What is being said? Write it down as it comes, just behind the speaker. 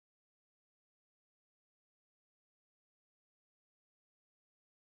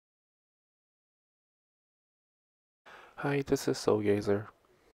Hi, this is Soulgazer.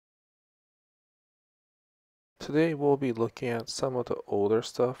 Today we'll be looking at some of the older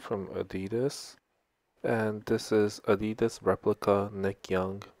stuff from Adidas. And this is Adidas Replica Nick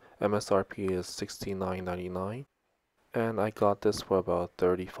Young. MSRP is $69.99. And I got this for about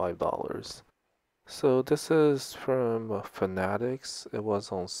 $35. So this is from Fanatics. It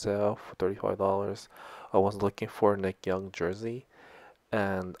was on sale for $35. I was looking for a Nick Young jersey.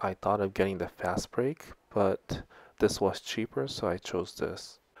 And I thought of getting the Fastbreak, but this was cheaper, so I chose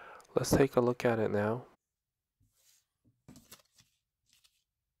this. Let's take a look at it now.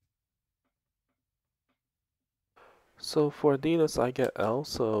 So for Adidas, I get L,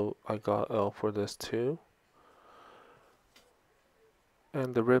 so I got L for this too.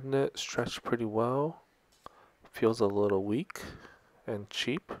 And the rib knit stretched pretty well. Feels a little weak and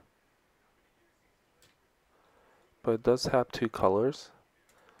cheap. But it does have two colors.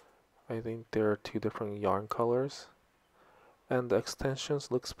 I think there are two different yarn colors. And the extensions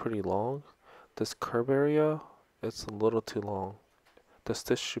looks pretty long. This curve area, it's a little too long. The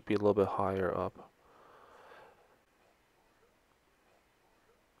stitch should be a little bit higher up.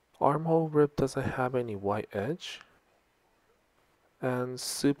 Armhole rib doesn't have any white edge. And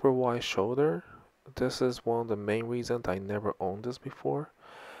super wide shoulder. This is one of the main reasons I never owned this before.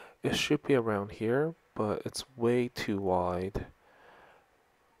 It should be around here, but it's way too wide.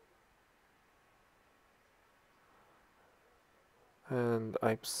 And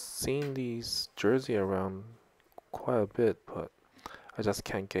I've seen these jersey around quite a bit, but I just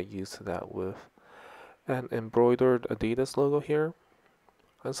can't get used to that width. And embroidered Adidas logo here.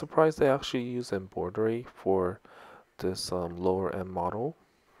 I'm surprised they actually use embroidery for this lower end model.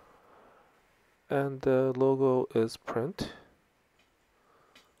 And the logo is print.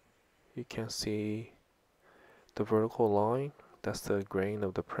 You can see the vertical line. That's the grain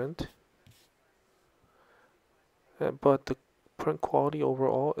of the print. But the print quality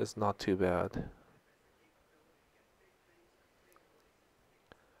overall is not too bad.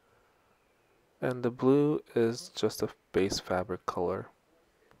 And the blue is just a base fabric color.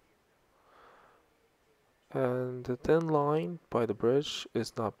 And the thin line by the bridge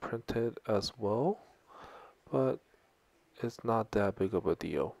is not printed as well, but it's not that big of a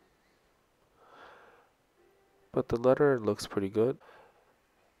deal. But the letter looks pretty good.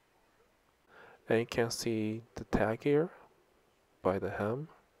 And you can see the tag here by the hem.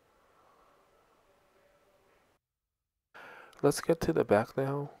 Let's get to the back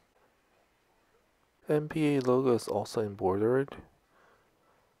now. NBA logo is also embroidered.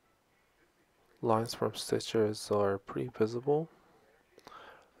 Lines from stitches are pretty visible.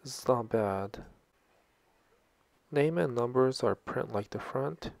 It's not bad. Name and numbers are print like the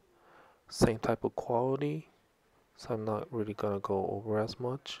front. Same type of quality. So I'm not really gonna go over as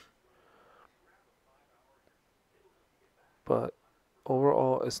much. But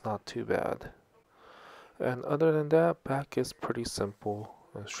overall it's not too bad. And other than that, back is pretty simple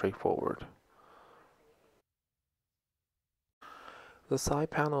and straightforward. The side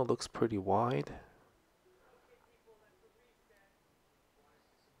panel looks pretty wide.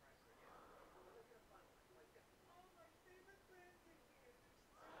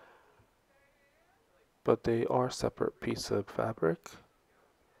 But they are separate pieces of fabric.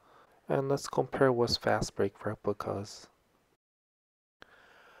 And let's compare what's Fastbreak replicas.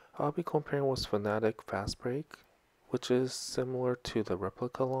 I'll be comparing what's Fanatics Fastbreak, which is similar to the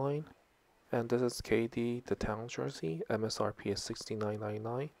replica line. And this is KD, the town jersey. MSRP is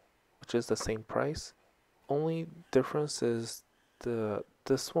 $69.99, which is the same price. Only difference is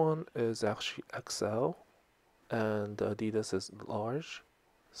this one is actually XL and the Adidas is large.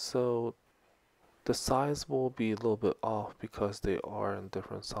 So the size will be a little bit off because they are in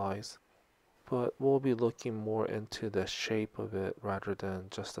different size. But we'll be looking more into the shape of it rather than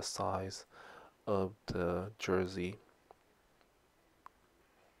just the size of the jersey.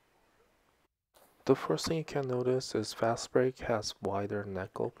 The first thing you can notice is Fastbreak has wider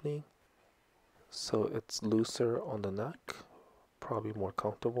neck opening, so it's looser on the neck, probably more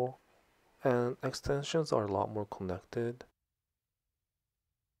comfortable, and extensions are a lot more connected.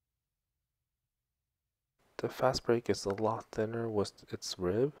 The Fastbreak is a lot thinner with its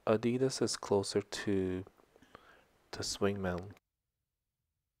rib. Adidas is closer to the Swingman.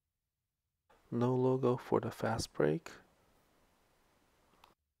 No logo for the Fastbreak.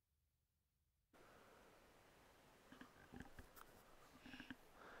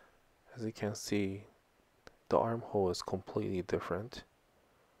 As you can see, the armhole is completely different.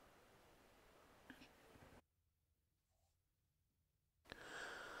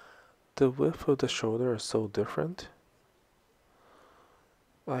 The width of the shoulder is so different.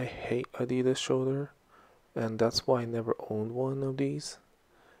 I hate Adidas shoulder, and that's why I never owned one of these,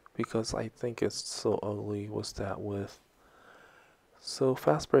 because I think it's so ugly with that width. So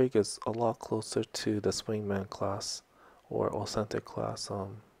Fastbreak is a lot closer to the Swingman class or authentic class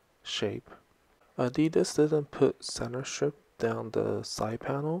shape. Adidas didn't put center strip down the side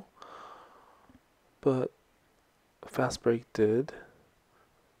panel, but Fastbreak did.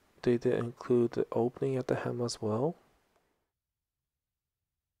 They did include the opening at the hem as well.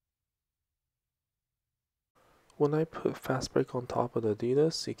 When I put Fastbreak on top of the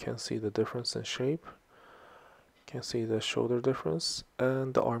Adidas, you can see the difference in shape. You can see the shoulder difference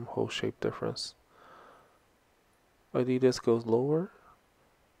and the armhole shape difference. Adidas goes lower,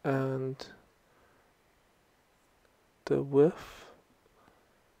 and the width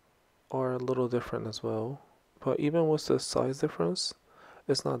are a little different as well. But even with the size difference,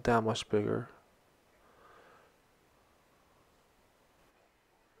 it's not that much bigger.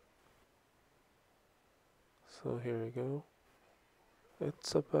 So here we go.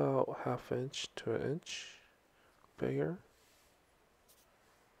 It's about ½ inch to an inch bigger.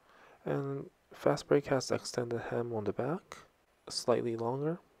 And Fastbreak has extended hem on the back, slightly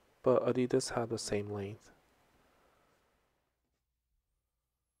longer, but Adidas have the same length.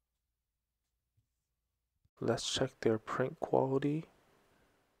 Let's check their print quality.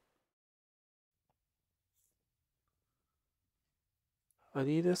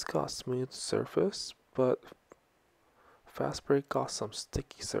 Adidas got smooth surface, but Fastbreak got some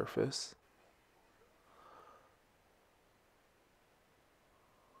sticky surface.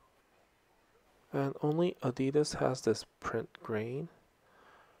 And only Adidas has this print grain.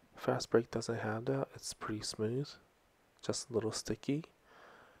 Fastbreak doesn't have that. It's pretty smooth, just a little sticky.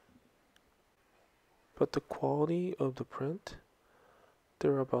 But the quality of the print,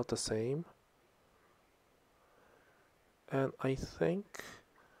 they're about the same. And I think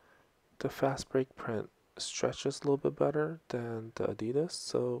the Fastbreak print stretches a little bit better than the Adidas,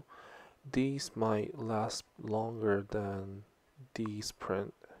 so these might last longer than these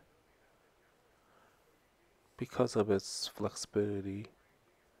print because of its flexibility.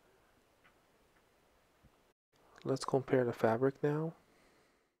 Let's compare the fabric now.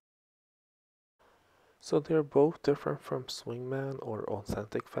 So they're both different from Swingman or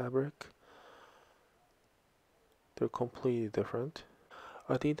authentic fabric. They're completely different.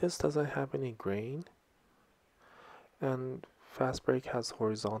 Adidas doesn't have any grain, and Fastbreak has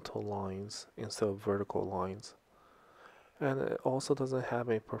horizontal lines instead of vertical lines. And it also doesn't have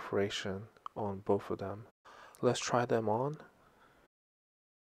a perforation on both of them. Let's try them on.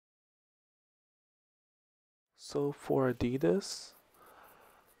 So for Adidas,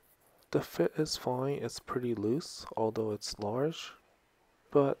 the fit is fine. It's pretty loose, although it's large.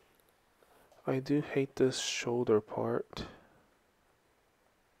 But I do hate this shoulder part.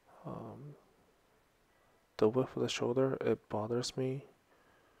 The width of the shoulder, it bothers me.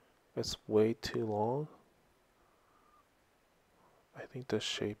 It's way too long. I think the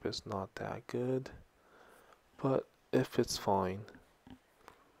shape is not that good, but it fits fine.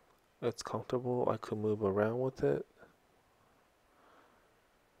 It's comfortable. I could move around with it.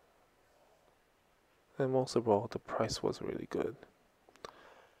 And most of all, the price was really good.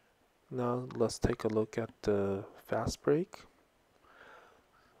 Now let's take a look at the Fastbreak.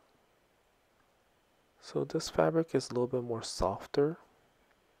 So this fabric is a little bit more softer.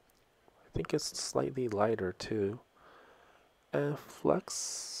 I think it's slightly lighter too. And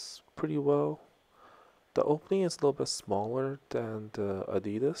flex pretty well. The opening is a little bit smaller than the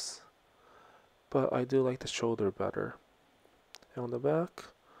Adidas, but I do like the shoulder better. And on the back,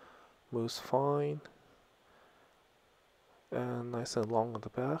 moves fine. And nice and long on the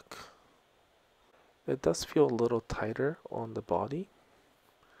back. It does feel a little tighter on the body,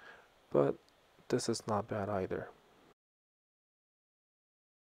 but this is not bad either.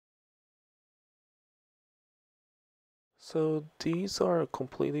 So these are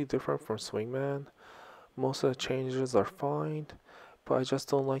completely different from Swingman. Most of the changes are fine, but I just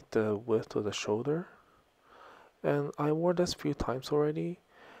don't like the width of the shoulder. And I wore this a few times already,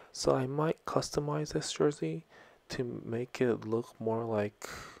 so I might customize this jersey to make it look more like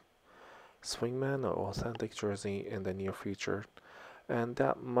Swingman or authentic jersey in the near future. And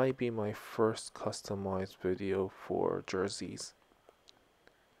that might be my first customized video for jerseys.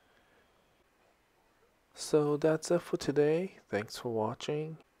 So that's it for today. Thanks for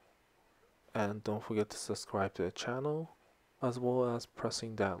watching, and don't forget to subscribe to the channel as well as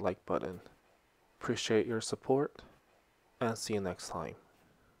pressing that like button. Appreciate your support, and see you next time.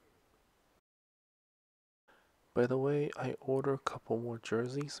 By the way, I ordered a couple more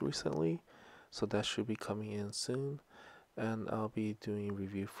jerseys recently, so that should be coming in soon. and I'll be doing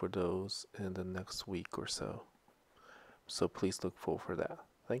review for those in the next week or so. So please look forward for that.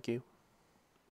 Thank you.